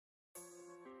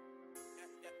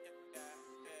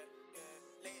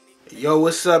Yo,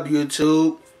 what's up,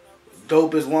 YouTube?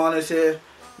 Dope is Juan is here,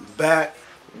 back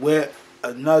with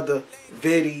another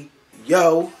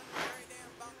video.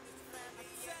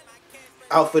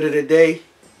 Outfit of the day.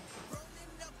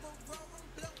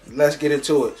 Let's get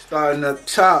into it. Starting up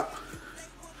top,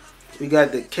 we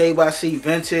got the KYC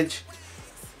Vintage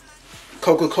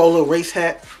Coca-Cola race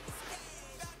hat.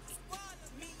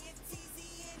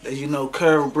 As you know,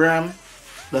 curved brim.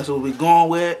 That's what we're going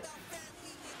with.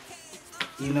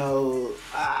 You know,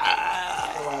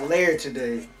 I layered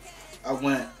today. I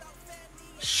went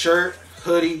shirt,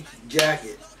 hoodie,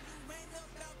 jacket.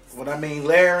 When I mean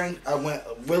layering, I went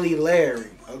really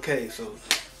layering. Okay, so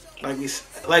like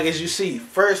as you see,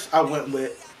 first I went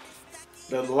with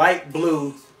the light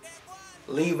blue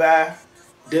Levi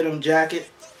denim jacket.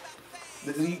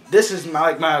 This is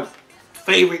my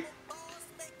favorite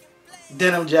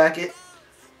denim jacket.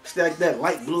 It's like that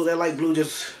light blue. That light blue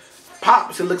just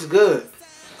pops. It looks good.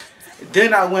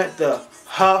 Then I went the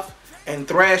Huff and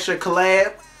Thrasher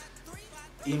collab.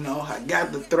 You know, I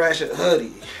got the Thrasher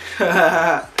hoodie.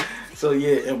 So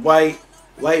yeah, and white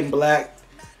and black.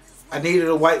 I needed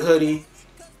a white hoodie.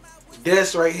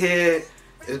 This right here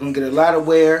is gonna get a lot of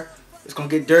wear. It's gonna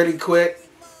get dirty quick.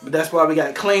 But that's why we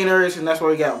got cleaners and that's why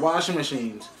we got washing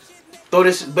machines. Throw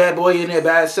this bad boy in there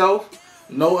by itself.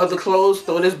 No other clothes.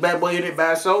 Throw this bad boy in it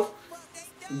by itself.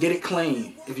 Get it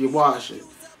clean if you wash it.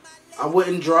 I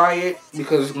wouldn't dry it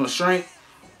because it's gonna shrink,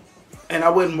 and I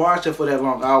wouldn't wash it for that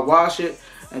long. I'll wash it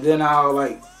and then I'll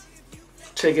like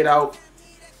take it out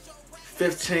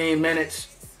 15 minutes,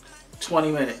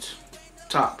 20 minutes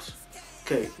tops.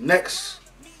 Okay, next.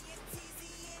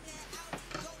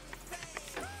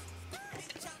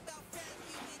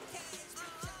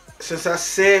 Since I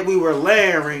said we were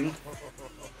layering,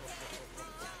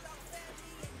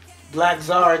 Black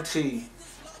Zara tee,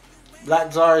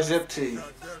 Black Zara zip tee.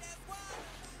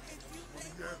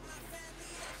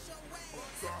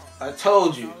 I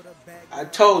told you,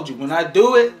 when I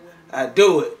do it, I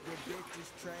do it.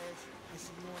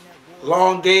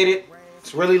 Elongated,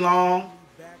 it's really long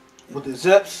with the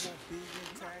zips,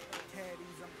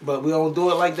 but we don't do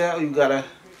it like that. You gotta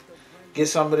get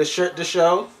some of the shirt to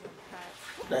show.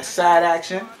 That side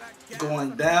action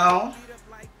going down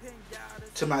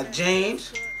to my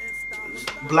jeans,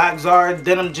 Black Zara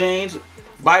denim jeans,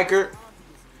 biker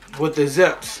with the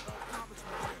zips.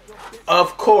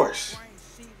 Of course.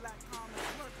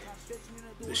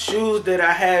 The shoes that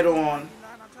I had on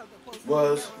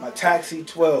was my Taxi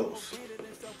 12s.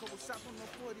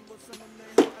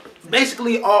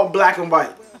 Basically all black and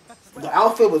white. The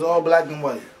outfit was all black and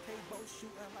white.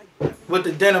 With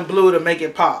the denim blue to make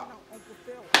it pop.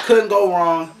 Couldn't go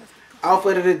wrong.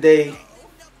 Outfit of the day.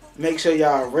 Make sure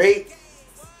y'all rate.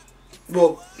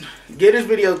 Well, give this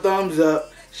video a thumbs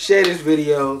up. Share this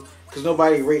video. Because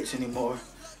nobody rates anymore.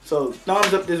 So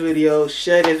thumbs up this video.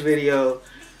 Share this video.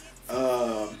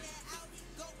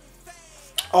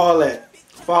 All that.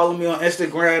 Follow me on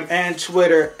Instagram and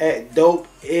Twitter at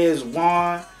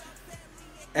DopeIsJuan.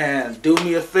 And do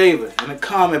me a favor in the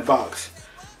comment box.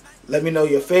 Let me know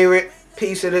your favorite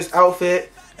piece of this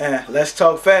outfit. And let's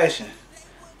talk fashion.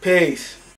 Peace.